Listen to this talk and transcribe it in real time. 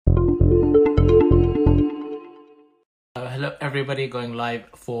Hello, everybody, going live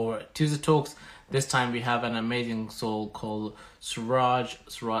for Tuesday Talks. This time we have an amazing soul called Suraj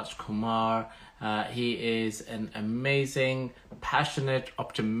Kumar. He is an amazing, passionate,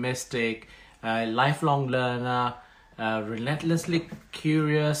 optimistic, lifelong learner, relentlessly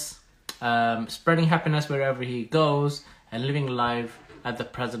curious, spreading happiness wherever he goes, and living life at the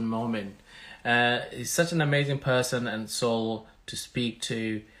present moment. He's such an amazing person and soul to speak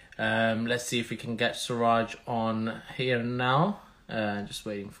to. Let's see if we can get Suraj on here now. Just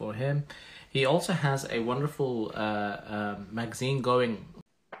waiting for him. He also has a wonderful magazine going.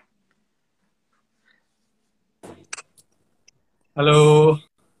 Hello,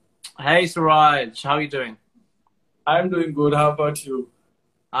 Hey Suraj, how are you doing? I'm doing good. How about you?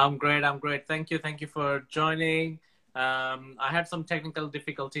 I'm great. Thank you for joining. I had some technical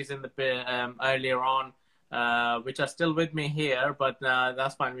difficulties in the earlier on, which are still with me here, but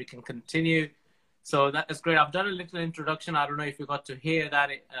that's fine. We can continue. So that is great. I've done a little introduction. I don't know if you got to hear that.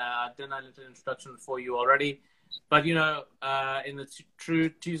 I've done a little introduction for you already. But, in the true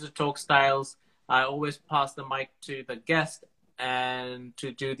Tuesday Talk styles, I always pass the mic to the guest and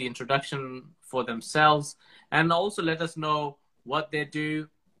to do the introduction for themselves and also let us know what they do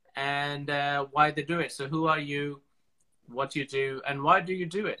and why they do it. So who are you, what you do, and why do you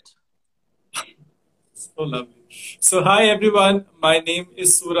do it? So lovely. So, hi everyone. My name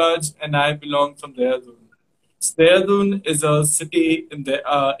is Suraj, and I belong from Dehradun. So Dehradun is a city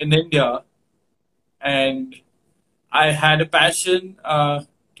in India, and I had a passion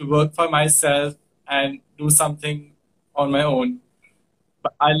to work for myself and do something on my own.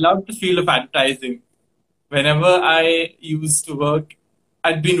 But I love the field of advertising. Whenever I used to work,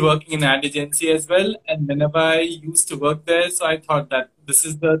 I'd been working in ad agency as well, and whenever I used to work there, so I thought that this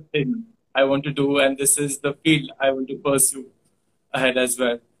is the thing I want to do, and this is the field I want to pursue ahead as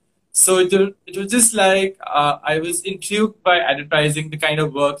well. So it was just like I was intrigued by advertising, the kind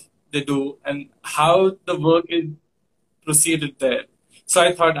of work they do, and how the work is proceeded there. So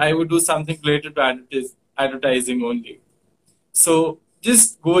I thought I would do something related to advertising only. So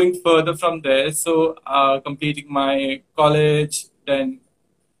just going further from there, so completing my college, then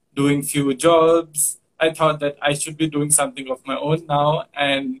doing few jobs, I thought that I should be doing something of my own now,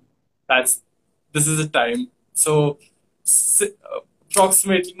 and that's this is the time. So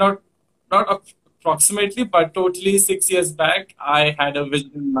approximately, not approximately, but totally 6 years back, I had a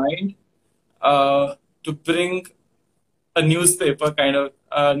vision in mind to bring a newspaper, kind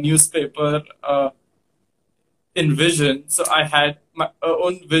of newspaper in vision. So I had my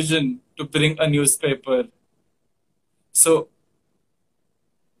own vision to bring a newspaper. So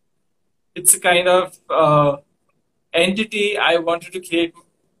it's a kind of entity I wanted to create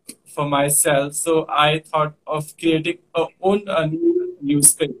for myself. So I thought of creating a new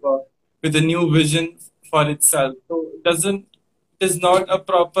newspaper with a new vision for itself. So it is not a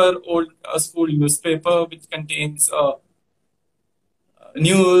proper old school newspaper which contains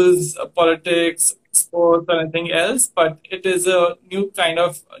news, politics, sports, or anything else, but it is a new kind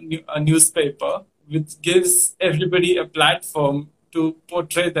of a newspaper which gives everybody a platform to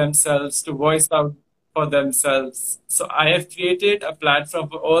portray themselves, to voice out for themselves. So I have created a platform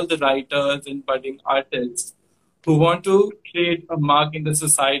for all the writers and budding artists who want to create a mark in the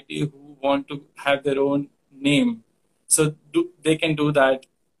society, who want to have their own name. So they can do that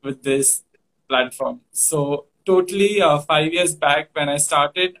with this platform. So totally 5 years back when I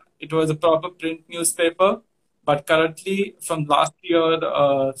started, it was a proper print newspaper. But currently, from last year,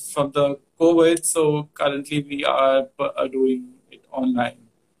 from the COVID, so currently we are doing it online.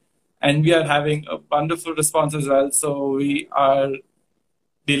 And we are having a wonderful response as well. So we are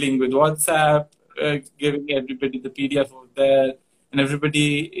dealing with WhatsApp, giving everybody the PDF over there, and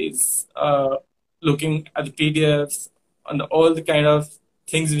everybody is looking at the PDFs on all the kind of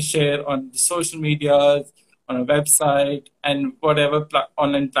things we share on the social medias, on our website, and whatever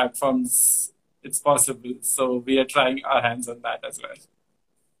online platforms it's possible. So we are trying our hands on that as well.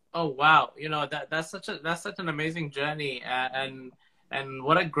 Oh wow, that's such an amazing journey, and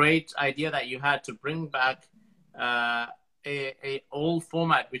what a great idea that you had to bring back a old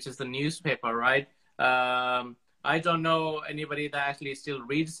format, which is the newspaper, right? I don't know anybody that actually still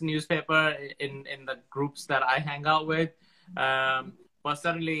reads newspaper in the groups that I hang out with. But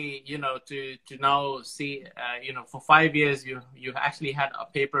certainly, to now see, for 5 years you actually had a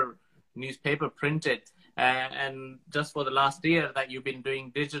paper newspaper printed, and just for the last year that you've been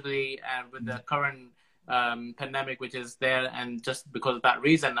doing digitally, and with the current pandemic which is there, and just because of that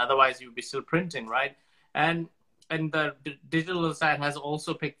reason, otherwise you'd be still printing, right? And and the digital side has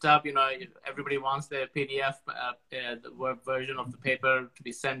also picked up. Everybody wants their PDF, the word version of the paper to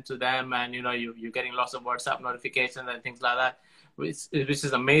be sent to them, and you're getting lots of WhatsApp notifications and things like that, which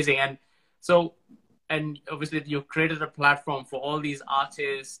is amazing. And so, and obviously you've created a platform for all these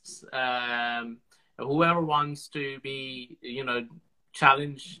artists, whoever wants to be,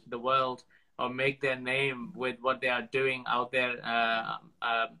 challenge the world or make their name with what they are doing out there,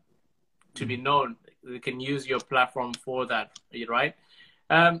 to be known. They can use your platform for that, right?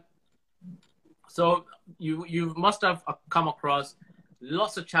 Um, so you must have come across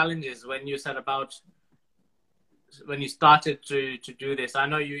lots of challenges when you set about when you started to do this. I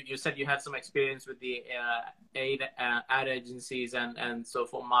know you said you had some experience with the ad agencies and so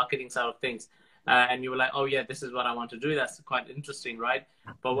for marketing side of things, and you were like, oh yeah, this is what I want to do. That's quite interesting, right?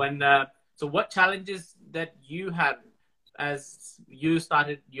 But so what challenges that you had as you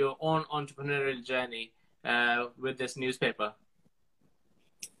started your own entrepreneurial journey with this newspaper?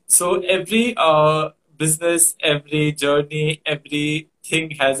 So every business, every journey,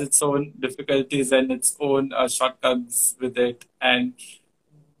 everything has its own difficulties and its own shortcomings with it. And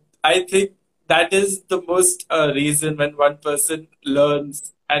I think that is the most reason when one person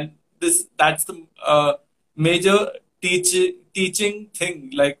learns, and that's the major teaching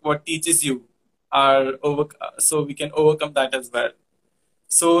thing, like what teaches you are over, so we can overcome that as well.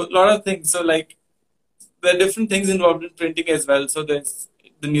 So a lot of things. So like there are different things involved in printing as well. So there's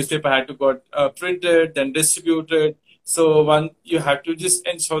the newspaper had to got printed, then distributed. So one, you have to just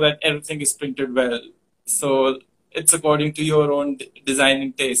ensure that everything is printed well. So it's according to your own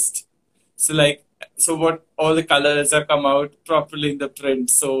designing taste. So like, so what all the colors are come out properly in the print.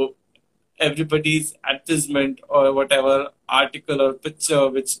 So everybody's advertisement or whatever article or picture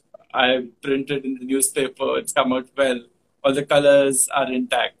which I printed in the newspaper, it's come out well. All the colors are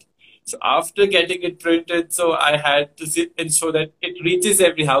intact. So after getting it printed, so I had to ensure that it reaches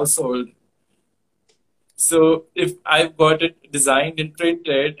every household. So if I've got it designed and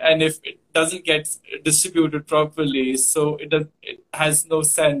printed, and if it doesn't get distributed properly, so it has no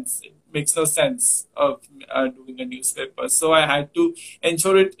sense. It makes no sense of doing a newspaper. So I had to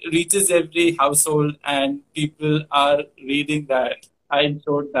ensure it reaches every household and people are reading that. I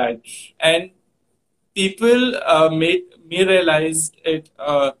ensured that, and people made me realize it,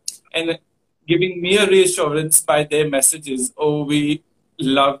 and giving me a reassurance by their messages. Oh, we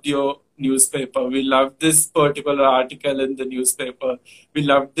loved your newspaper. We loved this particular article in the newspaper. We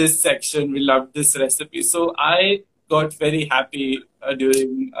loved this section. We loved this recipe. So I got very happy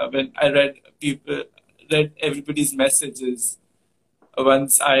during when I read everybody's messages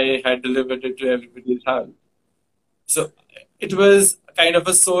once I had delivered it to everybody's house. So it was kind of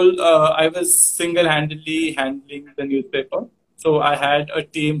a I was single-handedly handling the newspaper. So I had a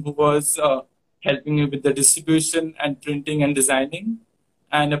team who was helping me with the distribution and printing and designing.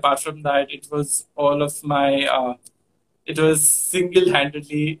 And apart from that, it was all of my, it was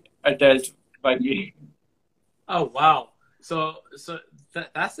single-handedly dealt by me. Oh wow! So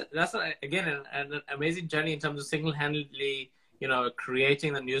that's again an amazing journey in terms of single-handedly,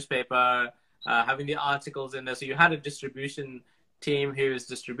 creating the newspaper, having the articles in there. So you had a distribution team who is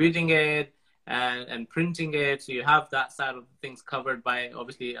distributing it and printing it. So you have that side of things covered by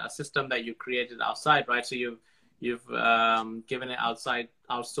obviously a system that you created outside, right? So you've given it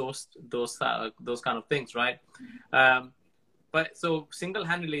outsourced those kind of things, right? But so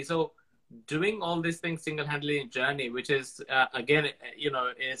single-handedly, so doing all these things single-handedly in journey, which is again,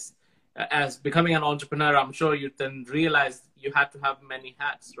 is as becoming an entrepreneur, I'm sure you then realize you have to have many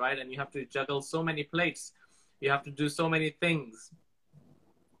hats, right? And you have to juggle so many plates. You have to do so many things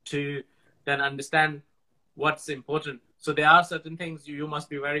to then understand what's important. So there are certain things you must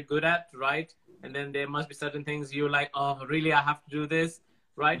be very good at, right? And then there must be certain things you're like, oh, really, I have to do this,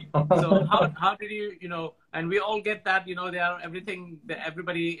 right? So how did you, and we all get that, there are everything that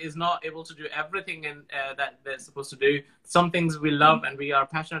everybody is not able to do everything that they're supposed to do. Some things we love and we are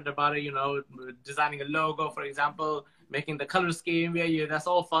passionate about it, designing a logo, for example, making the color scheme, that's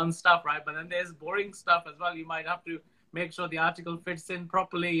all fun stuff, right? But then there's boring stuff as well. You might have to make sure the article fits in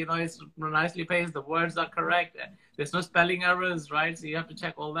properly, it's nicely placed, the words are correct, there's no spelling errors, right? So you have to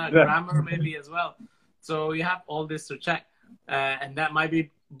check all that, grammar maybe as well. So you have all this to check. And that might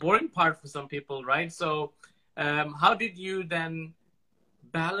be boring part for some people, right? So how did you then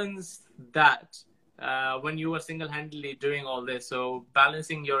balance that when you were single-handedly doing all this? So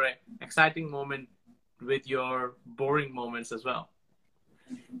balancing your exciting moment with your boring moments as well.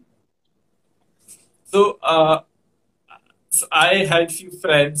 So, so I had few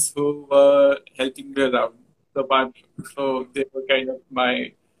friends who were helping me around the bunch. So they were kind of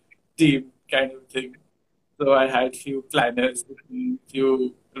my team kind of thing. So I had few planners,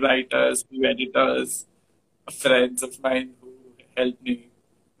 few writers, few editors, friends of mine who helped me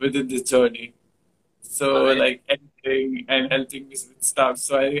within this journey. So Amazing. like editing and helping me with stuff.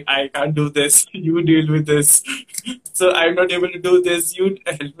 So I can't do this. You deal with this. So I'm not able to do this. You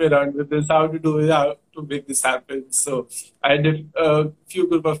help me around with this. How to do it? How to make this happen? So I did a few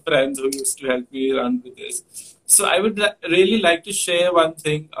group of friends who used to help me around with this. So I would really like to share one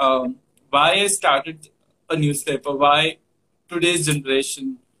thing. Why I started a newspaper. Why today's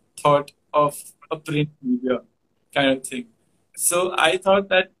generation thought of a print media kind of thing. So I thought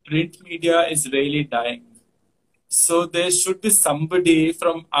that print media is really dying. So there should be somebody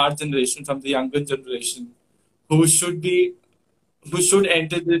from our generation, from the younger generation, who should be who should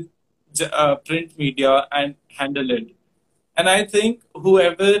enter this print media and handle it. And I think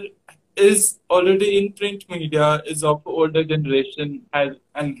whoever is already in print media is of older generation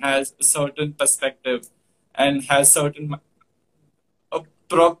has a certain perspective and has certain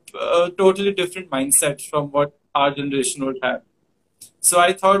totally different mindset from what our generation would have. So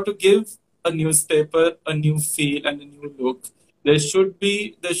I thought to give a newspaper a new feel and a new look. There should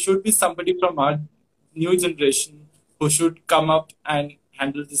be somebody from our new generation who should come up and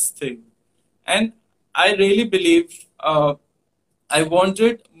handle this thing. And I really believe I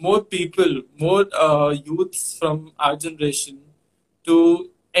wanted more people, more youths from our generation to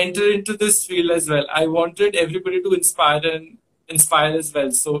enter into this field as well. I wanted everybody to inspire as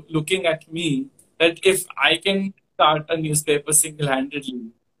well. So looking at me, that if I can start a newspaper single-handedly,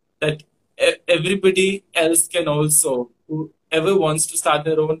 that everybody else can also, whoever wants to start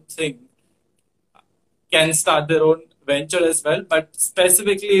their own thing, can start their own venture as well. But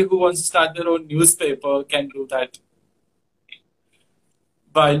specifically, who wants to start their own newspaper can do that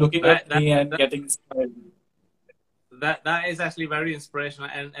by looking That at that me and that getting inspired. that is actually very inspirational,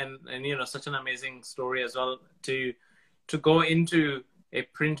 and you know, such an amazing story as well to go into a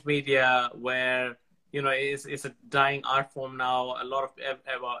print media where, you know, it's a dying art form now. A lot of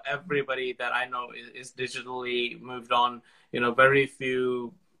everybody that I know is digitally moved on. You know, very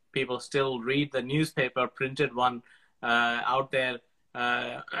few people still read the newspaper, printed one, out there.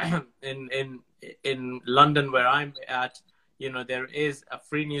 Uh, in London, where I'm at, you know, there is a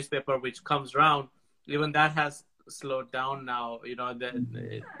free newspaper which comes round. Even that has slowed down now. You know,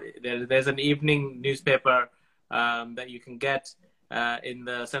 there's an evening newspaper that you can get in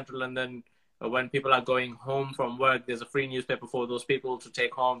the central London when people are going home from work. There's a free newspaper for those people to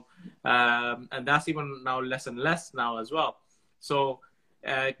take home, and that's even now less and less now as well. So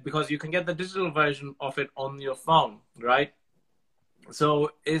because you can get the digital version of it on your phone, right?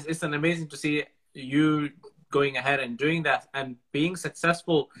 So it's an amazing to see you going ahead and doing that and being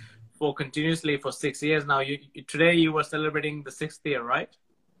successful for continuously for 6 years now. Today you were celebrating the 6th year, right?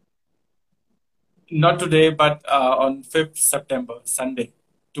 Not today, but on 5th September, Sunday,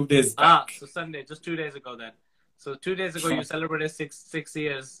 2 days back. So Sunday, just 2 days ago then. So 2 days ago you celebrated six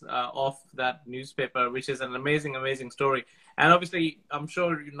years of that newspaper, which is an amazing, amazing story. And obviously, I'm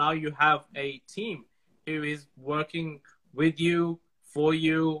sure now you have a team who is working with you, for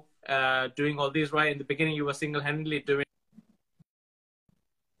you, doing all these, right? In the beginning, you were single-handedly doing.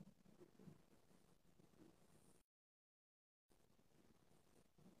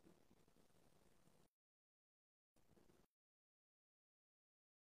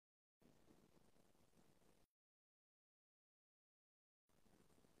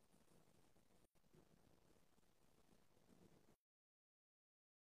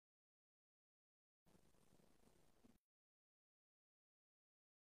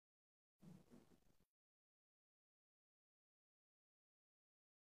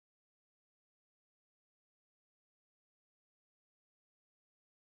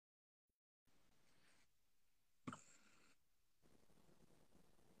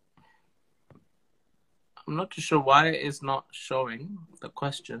 I'm not too sure why it's not showing the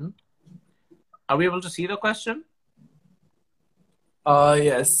question. Are we able to see the question?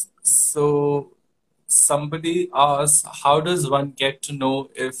 Yes. So somebody asked, how does one get to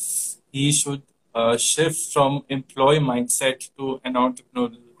know if he should shift from employee mindset to an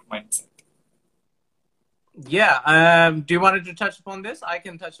entrepreneurial mindset? Yeah. Do you want to touch upon this? I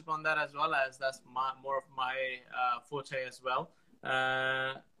can touch upon that as well, as that's more of my forte as well.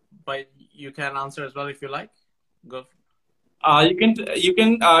 But you can answer as well if you like. Go. You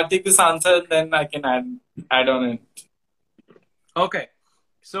can take this answer, then I can add on it. Okay.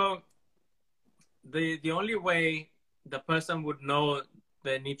 So the only way the person would know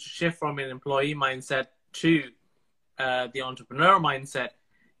they need to shift from an employee mindset to the entrepreneur mindset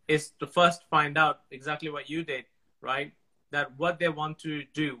is to first find out exactly what you did, right? That what they want to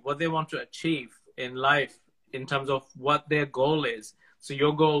do, what they want to achieve in life, in terms of what their goal is. So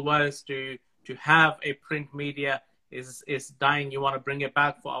your goal was to have a print media is dying. You want to bring it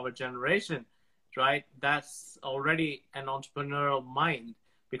back for our generation, right? That's already an entrepreneurial mind,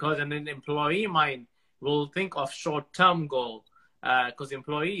 because an employee mind will think of short-term goal, because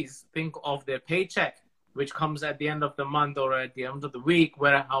employees think of their paycheck, which comes at the end of the month or at the end of the week,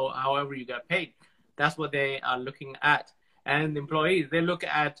 however you get paid. That's what they are looking at. And employees, they look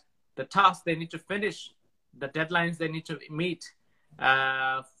at the tasks they need to finish, the deadlines they need to meet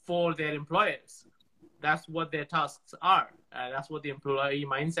for their employers. That's what their tasks are. That's what the employee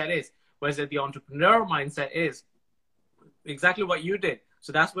mindset is. Whereas the entrepreneur mindset is exactly what you did.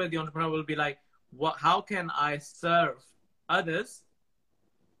 So that's where the entrepreneur will be like, how can I serve others,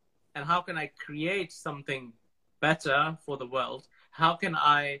 and how can I create something better for the world? How can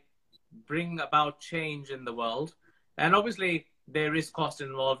I bring about change in the world? And obviously there is cost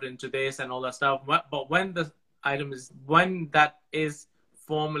involved into this and all that stuff. But when when that is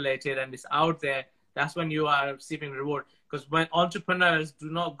formulated and is out there, that's when you are receiving reward. Because when entrepreneurs do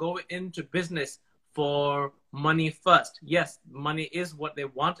not go into business for money first, yes, money is what they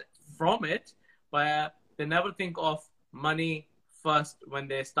want from it, but they never think of money first when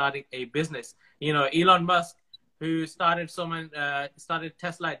they're starting a business. You know, Elon Musk, who started started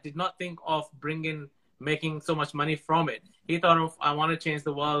Tesla, did not think of making so much money from it. He thought of, I want to change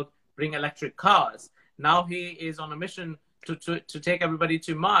the world, bring electric cars. Now he is on a mission to take everybody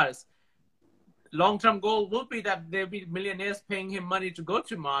to Mars. Long-term goal will be that there'll be millionaires paying him money to go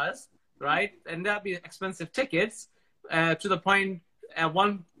to Mars, right? And that'll be expensive tickets, to the point, at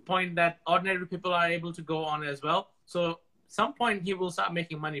one point, that ordinary people are able to go on as well. So some point he will start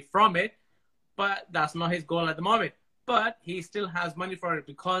making money from it, but that's not his goal at the moment. But he still has money for it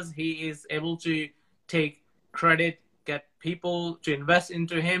because he is able to take credit, get people to invest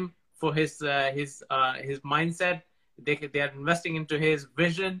into him for his mindset. They are investing into his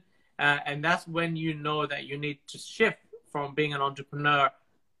vision, and that's when you know that you need to shift from being an entrepreneur,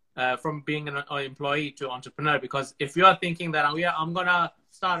 from being an employee to entrepreneur. Because if you are thinking that I'm gonna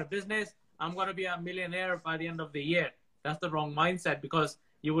start a business, I'm gonna be a millionaire by the end of the year, that's the wrong mindset, because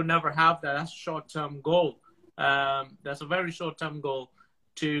you would never have that. That's a short-term goal. That's a very short-term goal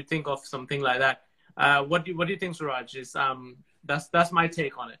to think of something like that. What do you think, Suraj? That's my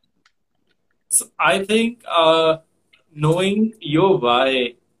take on it. So I think knowing your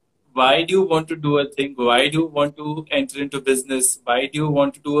why do you want to do a thing? Why do you want to enter into business? Why do you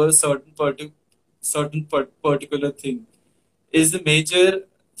want to do a particular thing is the major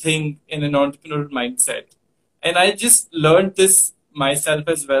thing in an entrepreneurial mindset. And I just learned this myself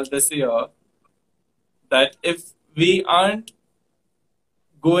as well this year, that if we aren't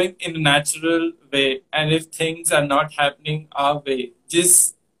going in a natural way and if things are not happening our way,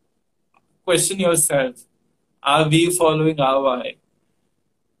 just question yourself, are we following our why?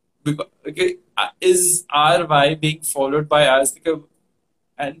 Because, okay, is our why being followed by us? Because,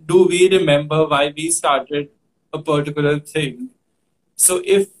 and do we remember why we started a particular thing? So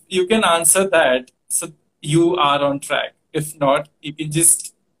if you can answer that, so you are on track. If not, you can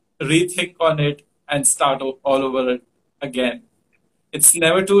just rethink on it and start all over it again. It's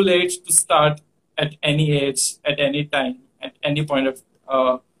never too late to start at any age, at any time, at any point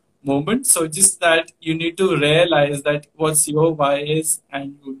of moment. So just that you need to realize that what's your why is,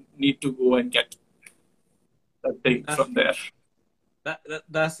 and you need to go and get that thing from there.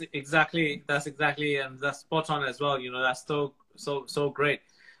 That's exactly, and that's spot on as well. You know, that's so great.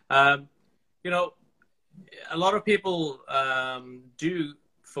 You know, a lot of people do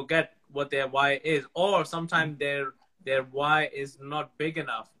forget what their why is, or sometimes their why is not big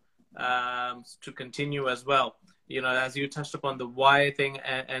enough to continue as well. You know, as you touched upon the why thing,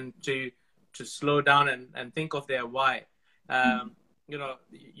 and to slow down and think of their why. You know,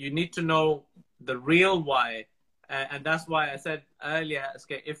 you need to know the real why, and that's why I said earlier,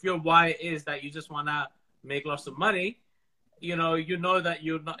 okay, if your why is that you just want to make lots of money, you know that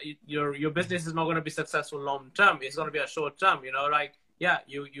your business is not going to be successful long term. It's going to be a short term. You know, like, yeah,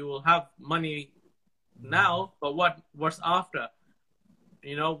 you will have money now, but what's after?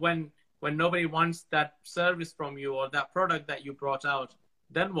 You know, when nobody wants that service from you or that product that you brought out,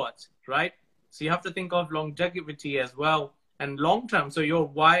 then what, right? So you have to think of longevity as well and long term. So your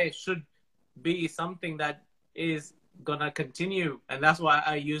why should be something that is gonna continue, and that's why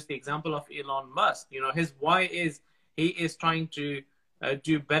I use the example of Elon Musk. You know, his why is he is trying to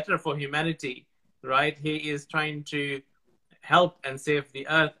do better for humanity, right? He is trying to help and save the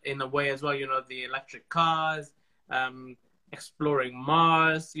earth in a way as well. You know, the electric cars, exploring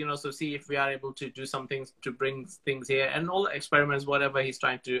Mars, you know, so see if we are able to do some things to bring things here, and all the experiments, whatever he's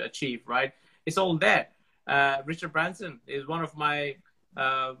trying to achieve, right? It's all there. Richard Branson is one of my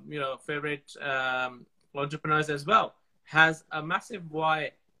favorite entrepreneurs as well. Has a massive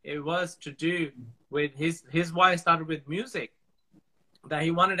why. It was to do with his why started with music, that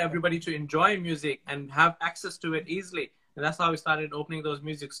he wanted everybody to enjoy music and have access to it easily. And that's how he started opening those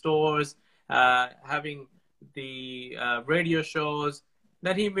music stores, having the radio shows.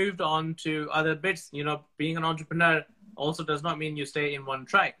 Then he moved on to other bits. You know, being an entrepreneur also does not mean you stay in one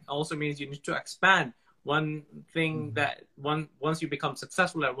track. It also means you need to expand. One thing that once you become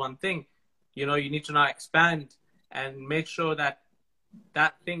successful at one thing, you know, you need to now expand and make sure that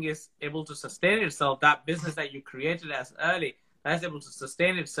that thing is able to sustain itself. That business that you created as early, that's able to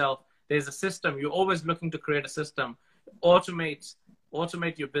sustain itself. There's a system. You're always looking to create a system. Automate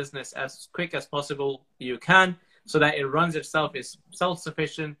your business as quick as possible you can, so that it runs itself, is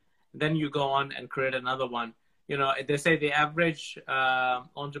self-sufficient. Then you go on and create another one. You know, they say the average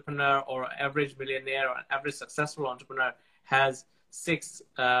entrepreneur or average millionaire or average successful entrepreneur has 6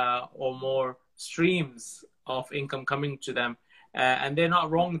 or more streams of income coming to them. And they're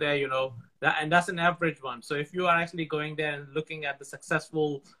not wrong there, you know, and that's an average one. So if you are actually going there and looking at the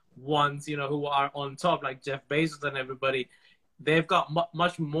successful ones, you know, who are on top, like Jeff Bezos and everybody, they've got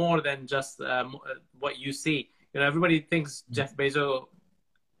much more than just what you see. You know, everybody thinks Jeff Bezos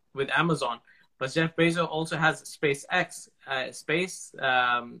with Amazon, but Jeff Bezos also has SpaceX space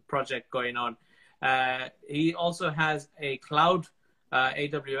project going on. He also has a cloud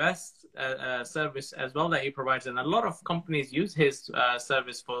AWS service as well that he provides, and a lot of companies use his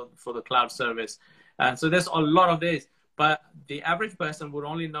service for the cloud service. And so there's a lot of this, but the average person would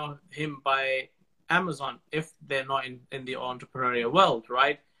only know him by Amazon if they're not in the entrepreneurial world,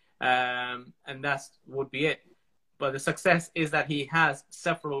 right? And that would be it. But the success is that he has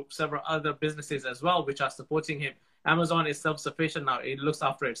several other businesses as well, which are supporting him. Amazon is self-sufficient now. It looks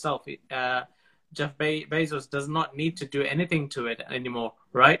after itself. Jeff Bezos does not need to do anything to it anymore,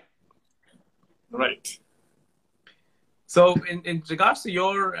 right? Right. So in regards to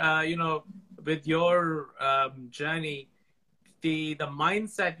your, with your journey, the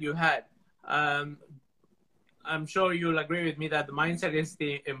mindset you had, I'm sure you'll agree with me that the mindset is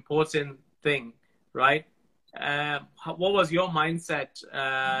the important thing, right? What was your mindset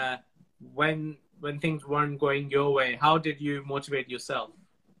when things weren't going your way? How did you motivate yourself?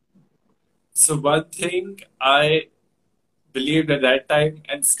 So one thing I believed at that time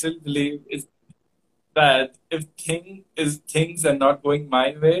and still believe is that if things are not going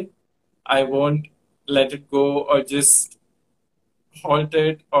my way, I won't let it go or just halt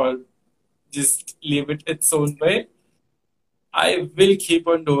it or just leave it its own way. I will keep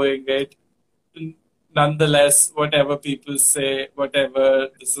on doing it nonetheless, whatever people say, whatever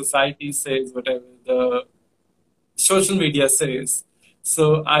the society says, whatever the social media says.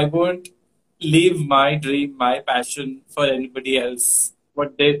 So I won't leave my dream, my passion for anybody else.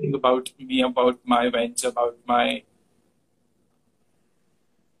 What they think about me, about my venture, about my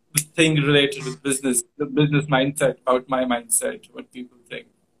thing related with business, the business mindset, about my mindset, what people think.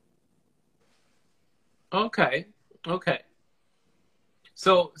 Okay.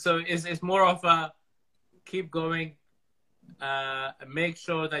 So it's more of a keep going, make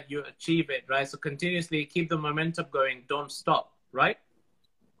sure that you achieve it, right? So continuously keep the momentum going, don't stop, right?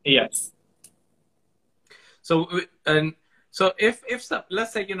 Yes. So if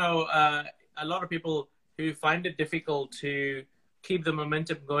let's say, a lot of people who find it difficult to keep the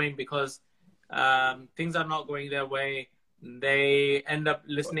momentum going because things are not going their way, they end up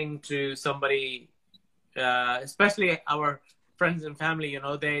listening to somebody, especially our friends and family. You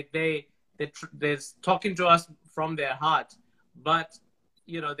know, they're talking to us from their heart, but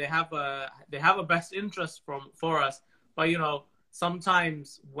they have a best interest for us, but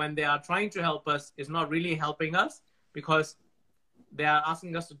sometimes when they are trying to help us, it's not really helping us because they are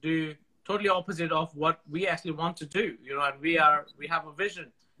asking us to do totally opposite of what we actually want to do, and we have a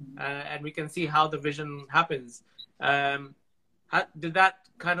vision, and we can see how the vision happens. Did that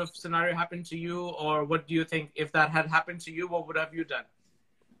kind of scenario happen to you, or what do you think? If that had happened to you, what would have you done?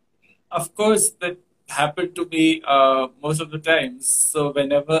 Of course, that happened to me most of the times. So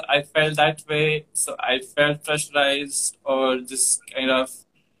whenever I felt that way, so I felt pressurized or just kind of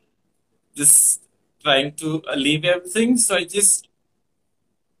just trying to leave everything. So I just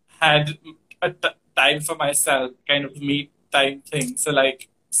had a time for myself, kind of me time thing. So like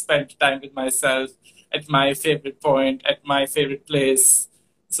spent time with myself at my favorite point, at my favorite place.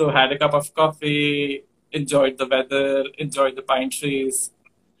 So had a cup of coffee, enjoyed the weather, enjoyed the pine trees,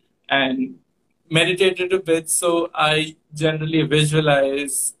 and meditated a bit. So I generally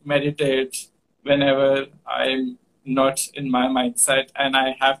visualize, meditate whenever I'm not in my mindset, and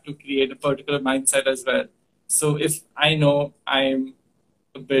I have to create a particular mindset as well. So if I know I'm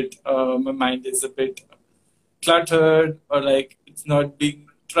a bit, my mind is a bit cluttered, or like it's not being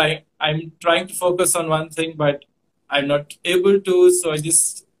try I'm trying to focus on one thing but I'm not able to, so I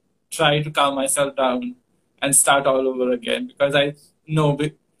just try to calm myself down and start all over again, because I know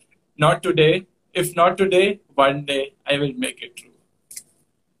not today, if not today, one day I will make it through.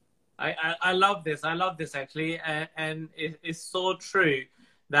 I love this. I love this actually, and it's so true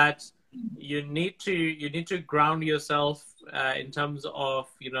that you need to ground yourself in terms of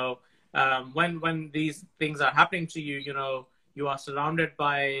when these things are happening to you. You know, you are surrounded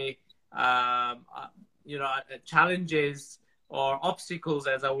by challenges or obstacles,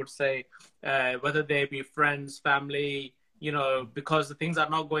 as I would say, whether they be friends, family. You know, because the things are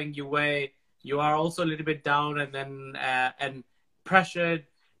not going your way, you are also a little bit down, and then and pressured.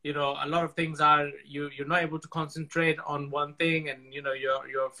 You know, a lot of things are you're not able to concentrate on one thing, and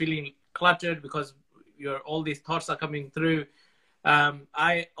you're feeling cluttered because your all these thoughts are coming through.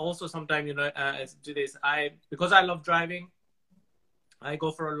 I also sometimes do this. Because I love driving, I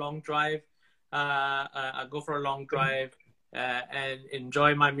go for a long drive. I go for a long drive and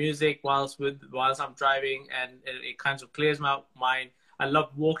enjoy my music whilst I'm driving, and it kind of clears my mind. I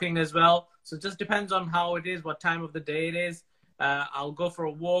love walking as well, so it just depends on how it is, what time of the day it is. I'll go for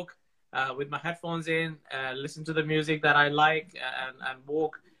a walk with my headphones in, listen to the music that I like, and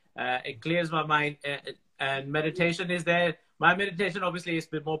walk. It clears my mind, and meditation is there. My meditation obviously is a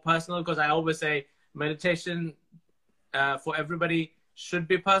bit more personal, because I always say meditation for everybody should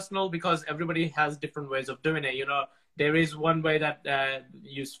be personal, because everybody has different ways of doing it. You know, there is one way that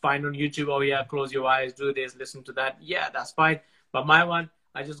you find on YouTube. Oh yeah, close your eyes, do this, listen to that. Yeah, that's fine. But my one,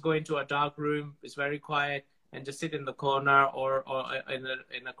 I just go into a dark room. It's very quiet, and just sit in the corner, or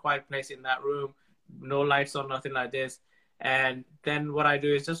in a quiet place in that room, no lights or nothing like this. And then what I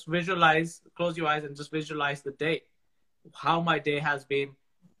do is just visualize, close your eyes and just visualize the day, how my day has been,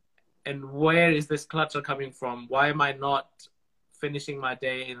 and where is this clutter coming from? Why am I not finishing my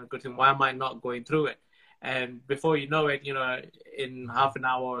day in a good thing? Why am I not going through it? And before you know it, in half an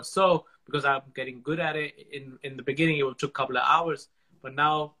hour or so, because I'm getting good at it. In the beginning, it took a couple of hours, but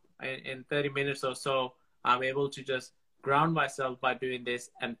now in 30 minutes or so, I'm able to just ground myself by doing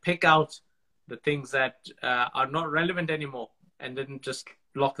this and pick out the things that are not relevant anymore, and then just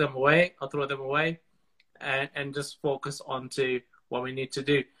lock them away or throw them away, and just focus on to what we need to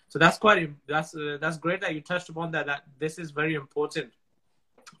do. So that's great that you touched upon that this is very important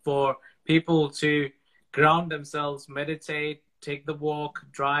for people to ground themselves, meditate, take the walk,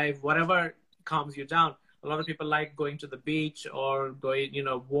 drive, whatever calms you down. A lot of people like going to the beach, or going,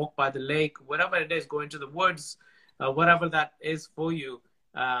 walk by the lake, whatever it is, going to the woods, whatever that is for you.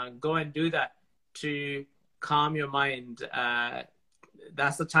 Go and do that to calm your mind.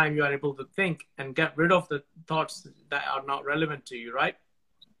 That's the time you are able to think and get rid of the thoughts that are not relevant to you, right?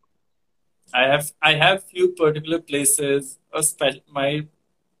 I have few particular places, my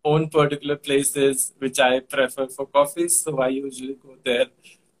own particular places which I prefer for coffee. So I usually go there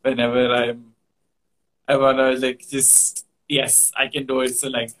whenever I wanna, like, just, yes, I can do it. So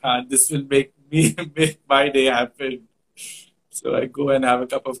like, this will make me make my day happen. So I go and have a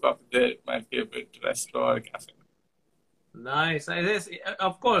cup of coffee there at my favorite restaurant or cafe. Nice. It is,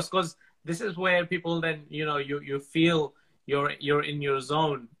 of course, because this is where people then you feel you're in your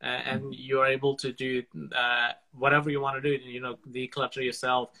zone, and you're able to do whatever you want to do. Declutter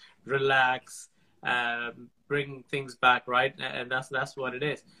yourself, relax, bring things back, right? And that's what it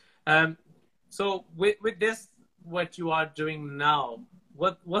is. So with this, what you are doing now,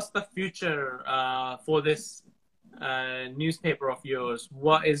 what's the future for this newspaper of yours?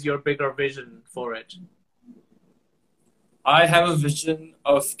 What is your bigger vision for it? I have a vision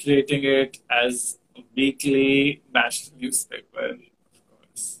of creating it as a weekly national newspaper, of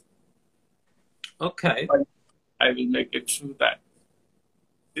course. Okay. But I will make it through that.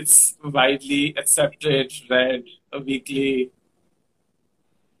 It's widely accepted, read, a weekly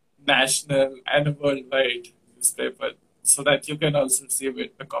national and a worldwide newspaper, so that you can also receive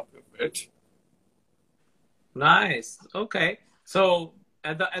a copy of it. Nice. Okay. So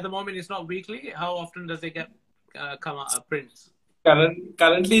at the moment, it's not weekly. How often does it get come out prints?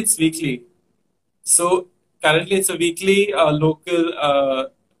 Currently, it's weekly. So currently, it's a weekly local,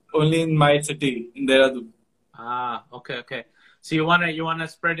 only in my city, in Dehradun. Ah, okay, okay. So you wanna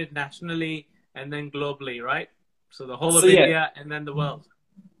spread it nationally and then globally, right? So the whole So of yeah, India and then the world.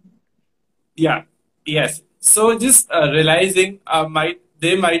 yeah, yes. So just realizing,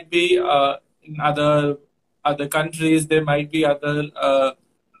 they might be in other countries. There might be other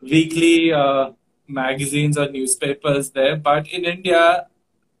weekly magazines or newspapers there. But in India,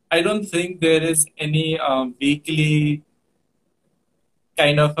 I don't think there is any weekly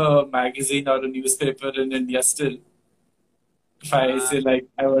kind of a magazine or a newspaper in India still. If I Uh, say like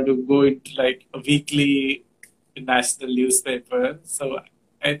I want to go into like a weekly national newspaper, so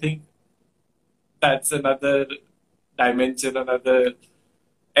I think that's another dimension, another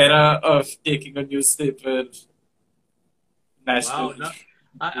era of taking a newspaper national. wow, no,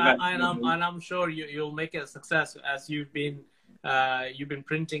 national. and I'm sure you'll make it a success as you've been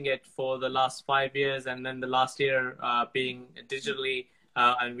printing it for the last 5 years, and then the last year being digitally,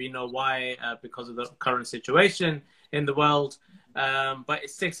 and we know why because of the current situation in the world. But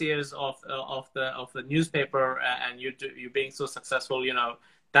it's 6 years of the newspaper, and you being so successful. You know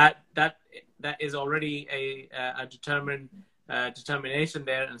that that that is already a determination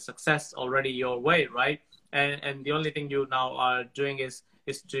there and success already your way, right? And the only thing you now are doing is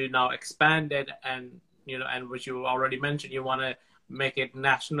to now expand it, and and which you already mentioned, you want to make it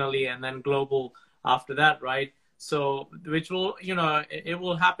nationally and then global after that, right? So which will it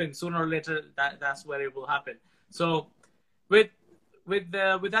will happen sooner or later. That's where it will happen. So with with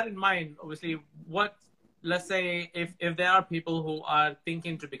that in mind, obviously, what, let's say, if there are people who are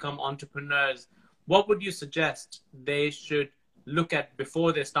thinking to become entrepreneurs, what would you suggest they should look at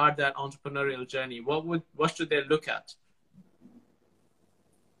before they start that entrepreneurial journey? What should they look at?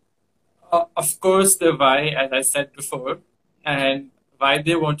 Of course, the why, as I said before, and why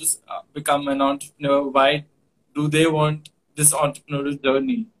they want to become an entrepreneur. Why do they want this entrepreneurial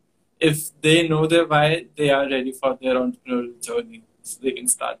journey? If they know their why, they are ready for their entrepreneurial journey, so they can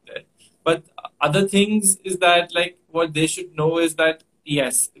start there. But other things is that like what they should know is that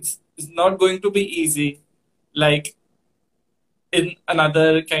yes, it's not going to be easy. Like in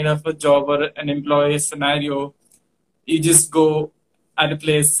another kind of a job or an employee scenario, you just go at a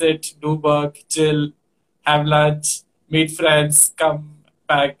place, sit, do work, chill, have lunch, meet friends, come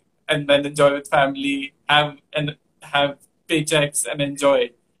back, and then enjoy with family, have paychecks and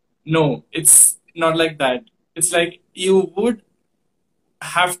enjoy. No, it's not like that. It's like you would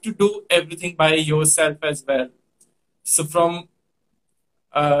have to do everything by yourself as well. So from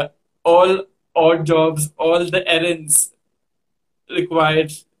uh, all odd jobs, all the errands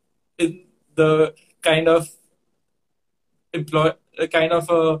required in the kind of employ a kind of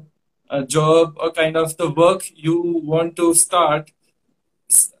a job or kind of the work you want to start,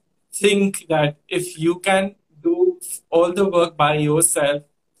 think that if you can do all the work by yourself,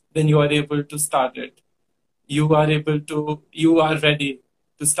 then you are able to start it. You are ready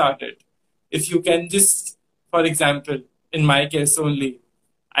to start it. If you can just, for example, in my case only,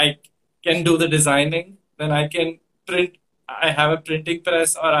 I can do the designing, then I can print. I have a printing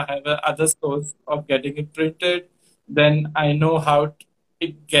press or I have a other source of getting it printed. Then I know how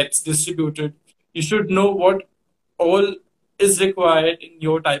it gets distributed. You should know what all is required in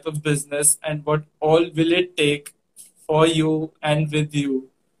your type of business and what all will it take for you and with you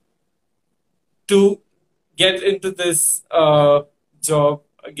to get into this job,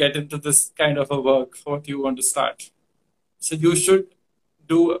 get into this kind of a work, what you want to start. So you should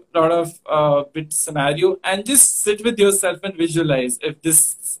do a lot of bit scenario and just sit with yourself and visualize if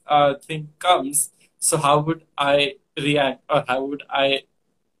this thing comes. So how would I react or how would I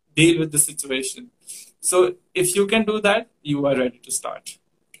deal with the situation? So if you can do that, you are ready to start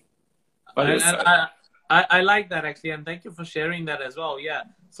by And yourself. I like that actually, and thank you for sharing that as well. Yeah.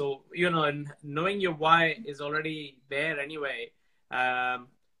 So and knowing your why is already there anyway. Um,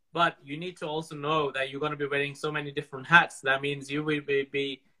 but you need to also know that you're going to be wearing so many different hats. That means you will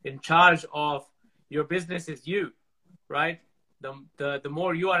be in charge of your business is you, right? The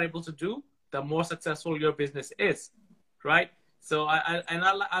more you are able to do, the more successful your business is, right? So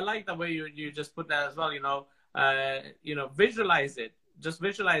I like the way you just put that as well. Visualize it. Just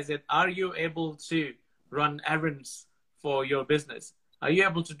visualize it. Are you able to run errands for your business? Are you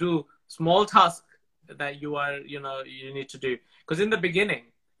able to do small tasks that you need to do? Because in the beginning,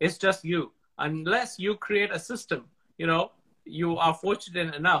 it's just you. Unless you create a system, you are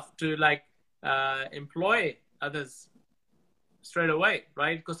fortunate enough to employ others straight away,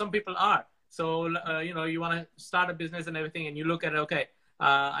 right? Because some people are. So you want to start a business and everything, and you look at it. Okay,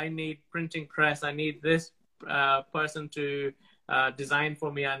 I need printing press. I need this person to design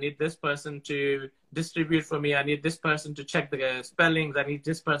for me. I need this person to distribute for me. I need this person to check the spellings. I need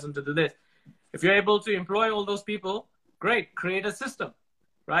this person to do this. If you're able to employ all those people, great. Create a system,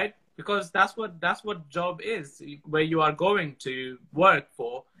 right? Because that's what job is. Where you are going to work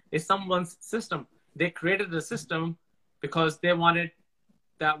for is someone's system. They created a system because they wanted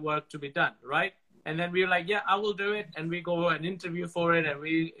that work to be done, right? And then we were like, yeah, I will do it. And we go and interview for it and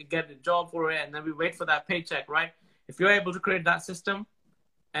we get a job for it. And then we wait for that paycheck, right? If you're able to create that system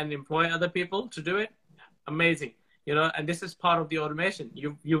and employ other people to do it, amazing. And this is part of the automation.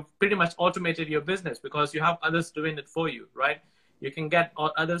 You've pretty much automated your business because you have others doing it for you, right? You can get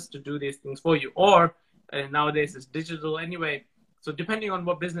others to do these things for you. Or nowadays it's digital anyway. So depending on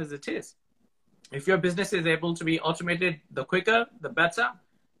what business it is, if your business is able to be automated, the quicker, the better.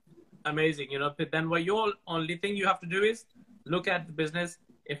 Amazing. But then what your only thing you have to do is look at the business.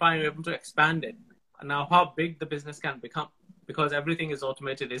 If I'm able to expand it, now how big the business can become, because everything is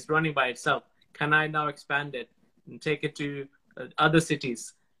automated, it's running by itself. Can I now expand it and take it to other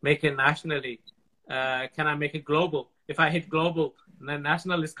cities, make it nationally? Can I make it global? If I hit global, then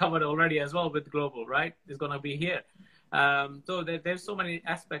national is covered already as well with global, right? It's going to be here. So there's so many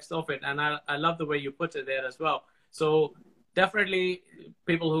aspects of it. And I love the way you put it there as well. So definitely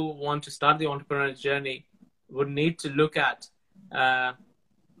people who want to start the entrepreneurial journey would need to look at,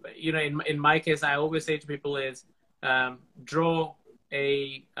 in my case, I always say to people is draw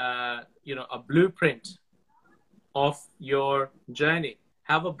a blueprint of your journey.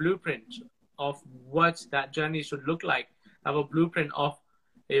 Have a blueprint of what that journey should look like. Have a blueprint of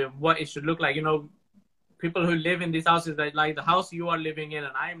what it should look like. People who live in these houses, like the house you are living in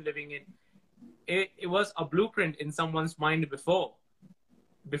and I'm living in, it was a blueprint in someone's mind before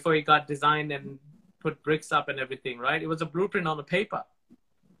it got designed and put bricks up and everything, right? It was a blueprint on the paper.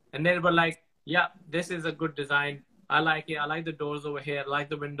 And they were like, yeah, this is a good design. I like it. I like the doors over here. I like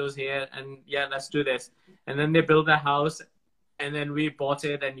the windows here. And yeah, let's do this. And then they built a house and then we bought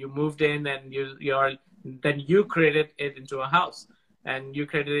it and you moved in and then you created it into a house and you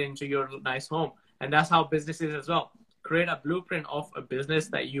created it into your nice home. And that's how business is as well. Create a blueprint of a business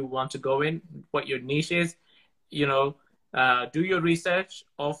that you want to go in, what your niche is, do your research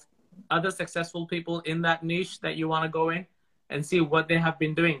of other successful people in that niche that you want to go in and see what they have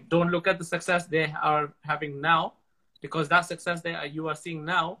been doing. Don't look at the success they are having now, because that success you are seeing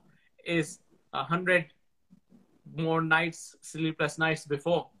now is 100 more sleepless nights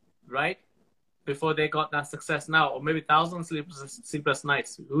before, right? Before they got that success now, or maybe 1,000 sleepless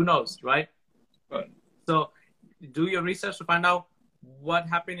nights. Who knows, right? Right. So do your research to find out what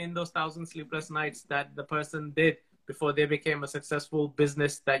happened in those 1,000 sleepless nights that the person did before they became a successful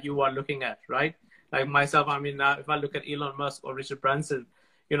business that you are looking at, right? Like myself, if I look at Elon Musk or Richard Branson,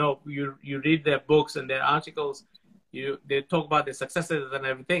 you read their books and their articles, they talk about their successes and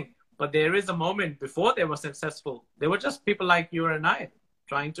everything. But there is a moment before they were successful. They were just people like you and I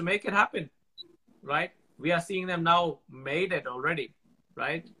trying to make it happen, right? We are seeing them now made it already,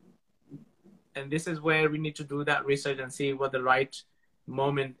 right? And this is where we need to do that research and see what the right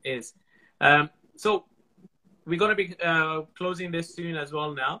moment is. So we're going to be closing this soon as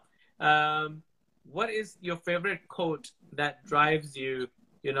well now. What is your favorite quote that drives you,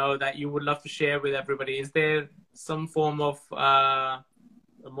 that you would love to share with everybody? Is there some form of a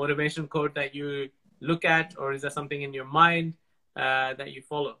motivation quote that you look at, or is there something in your mind that you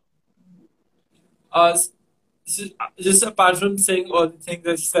follow? Just apart from saying all the things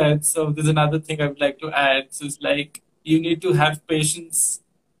I've said, so there's another thing I would like to add. So it's like you need to have patience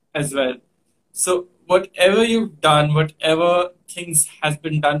as well. So whatever you've done, whatever things has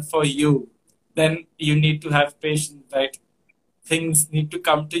been done for you, then you need to have patience. Like things need to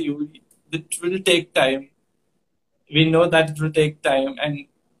come to you. It will take time. We know that it will take time, and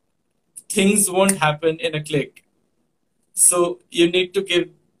things won't happen in a click. So you need to give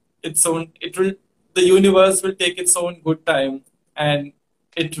its own. The universe will take its own good time, and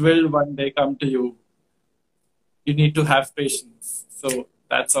it will one day come to you. You need to have patience. So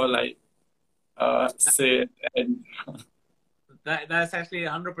that's all I say. And that's actually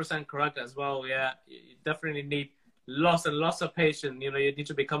 100% correct as well. Yeah, you definitely need lots and lots of patience. You need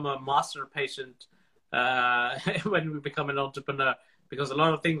to become a master patient when we become an entrepreneur, because a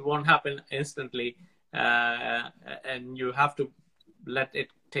lot of things won't happen instantly, and you have to let it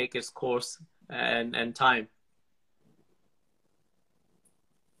take its course and time.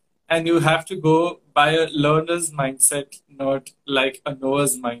 And you have to go by a learner's mindset, not like a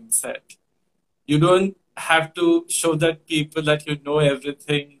knower's mindset. You don't have to show that people that you know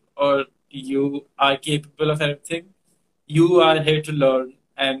everything or you are capable of everything. You are here to learn,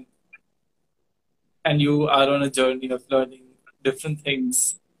 and you are on a journey of learning different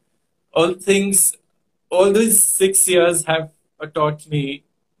things. All these 6 years have taught me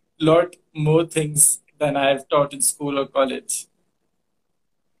a lot more things than I have taught in school or college.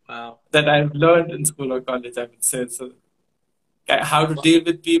 Wow. That I've learned in school or college, I would say. So, how to deal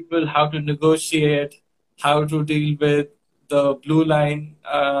with people, how to negotiate, how to deal with the blue line,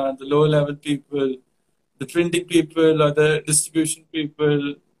 the low level people, the printing people or the distribution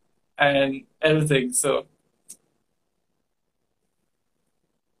people, and everything. So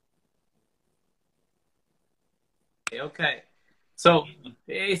Okay. So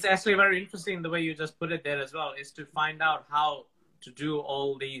it's actually very interesting the way you just put it there as well, is to find out how to do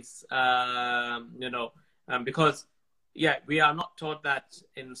all these, because, yeah, we are not taught that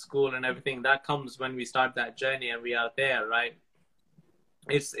in school and everything. That comes when we start that journey and we are there, right?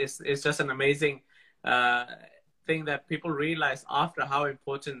 It's just an amazing uh, thing that people realize after how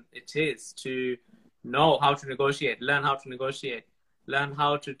important it is to know how to negotiate, learn how to negotiate, learn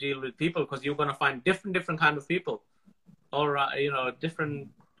how to deal with people, because you're going to find different kind of people, or different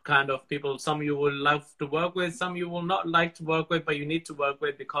kind of people. Some you will love to work with, some you will not like to work with, but you need to work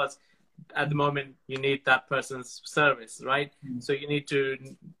with because at the moment you need that person's service, right? So you need to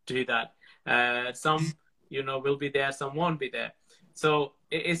do that. Some will be there, some won't be there. So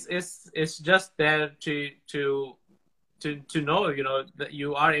it's just there to know that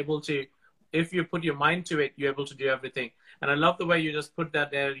you are able to, if you put your mind to it, you're able to do everything. And I love the way you just put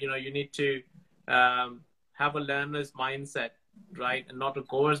that there. You need to have a learner's mindset, right, and not a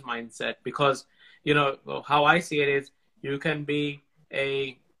goer's mindset, because how I see it is you can be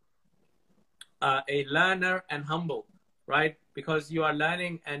a learner and humble, right? Because you are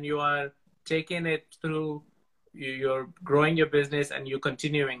learning and you are taking it through, you're growing your business and you're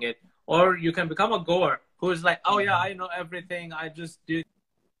continuing it. Or you can become a goer who is like, oh yeah, I know everything, I just do.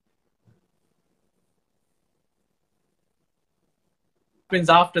 What happens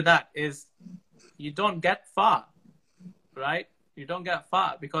after that is you don't get far, right? You don't get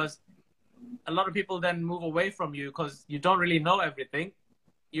far because a lot of people then move away from you because you don't really know everything.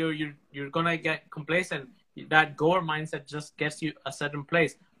 You're gonna get complacent. That goer mindset just gets you a certain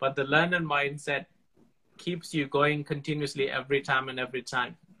place, but the learner mindset keeps you going continuously every time and every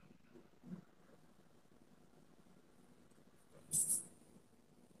time.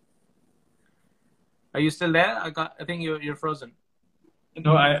 Are you still there? I think you're frozen.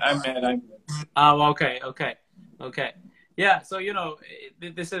 no, I'm mad. I'm Oh, okay. Yeah. So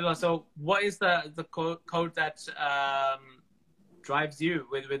this is so. What is the code that drives you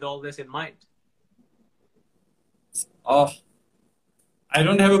with all this in mind? oh, I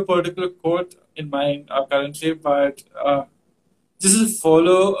don't have a particular quote in mind currently, but just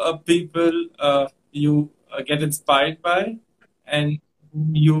follow people you get inspired by and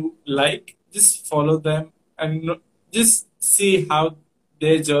whom you like. Just follow them and just see how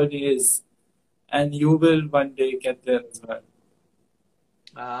their journey is, and you will one day get there as well.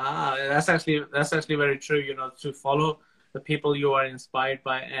 Ah, that's actually very true. To follow the people you are inspired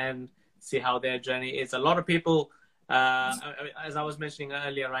by and see how their journey is. A lot of people, as I was mentioning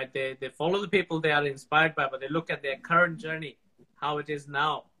earlier, right? They follow the people they are inspired by, but they look at their current journey, how it is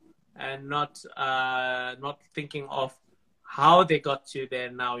now, and not thinking of how they got to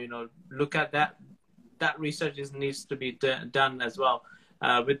there now. Look at that. That research needs to be done as well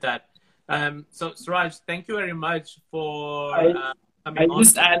with that. So Suraj, thank you very much for I coming on.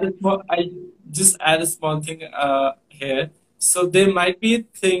 I just add a small thing here. So there might be a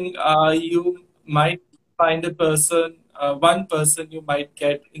thing you might find a person, one person you might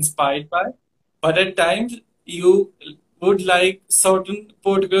get inspired by, but at times you would like certain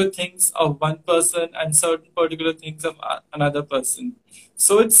particular things of one person and certain particular things of another person.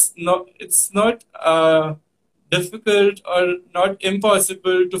 So it's not difficult or not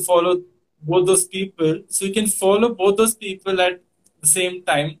impossible to follow both those people. So you can follow both those people at the same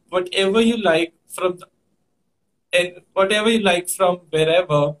time. Whatever you like from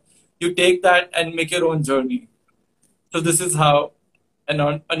wherever, you take that and make your own journey. So this is how a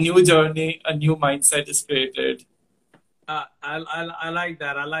new journey, a new mindset is created. I like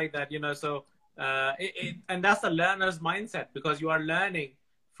that. I like that. So and that's the learner's mindset, because you are learning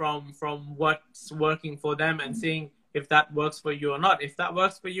from what's working for them and seeing if that works for you or not. If that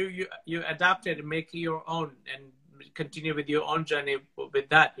works for you, you adapt it and make it your own and continue with your own journey with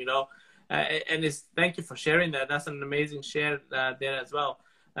that. And it's thank you for sharing that. That's an amazing share there as well.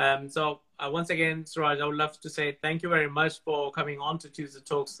 So once again, Suraj, I would love to say thank you very much for coming on to Tuesday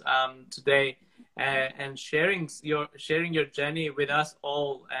Talks today and sharing your journey with us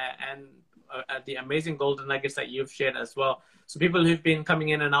all and the amazing golden nuggets that you've shared as well. So people who've been coming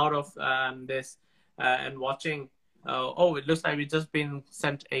in and out of this and watching, oh, it looks like we've just been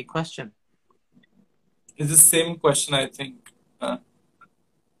sent a question. It's the same question, I think. The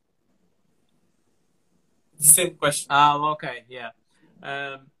same question. Okay, yeah.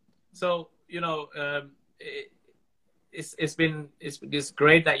 So it's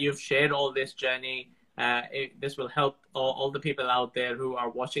great that you've shared all this journey This will help all the people out there who are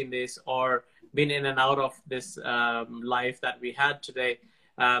watching this or been in and out of this life that we had today.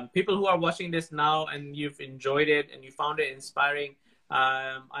 People who are watching this now and you've enjoyed it and you found it inspiring,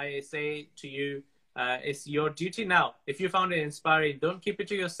 I say to you, it's your duty now. If you found it inspiring, don't keep it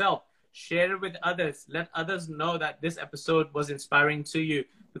to yourself. Share it with others. Let others know that this episode was inspiring to you,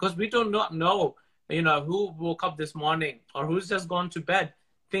 because we do not know, who woke up this morning or who's just gone to bed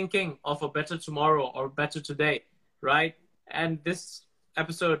thinking of a better tomorrow or better today, right? And this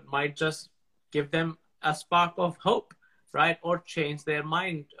episode might just give them a spark of hope, right? Or change their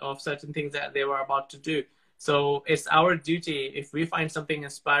mind of certain things that they were about to do. So it's our duty, if we find something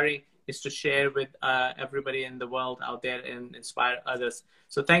inspiring, is to share with everybody in the world out there and inspire others.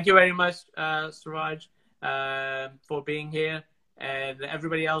 So thank you very much, Suraj, for being here. And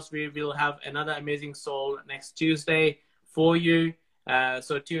everybody else, we will have another amazing soul next Tuesday for you.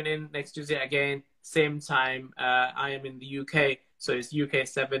 So tune in next Tuesday again, same time. I am in the UK, so it's UK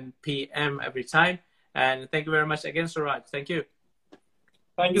 7 p.m. every time. And thank you very much again, Suraj. Thank you.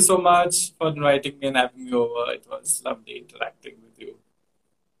 Thank you so much for inviting me and having me over. It was lovely interacting with you.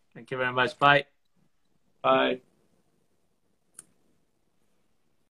 Thank you very much. Bye. Bye.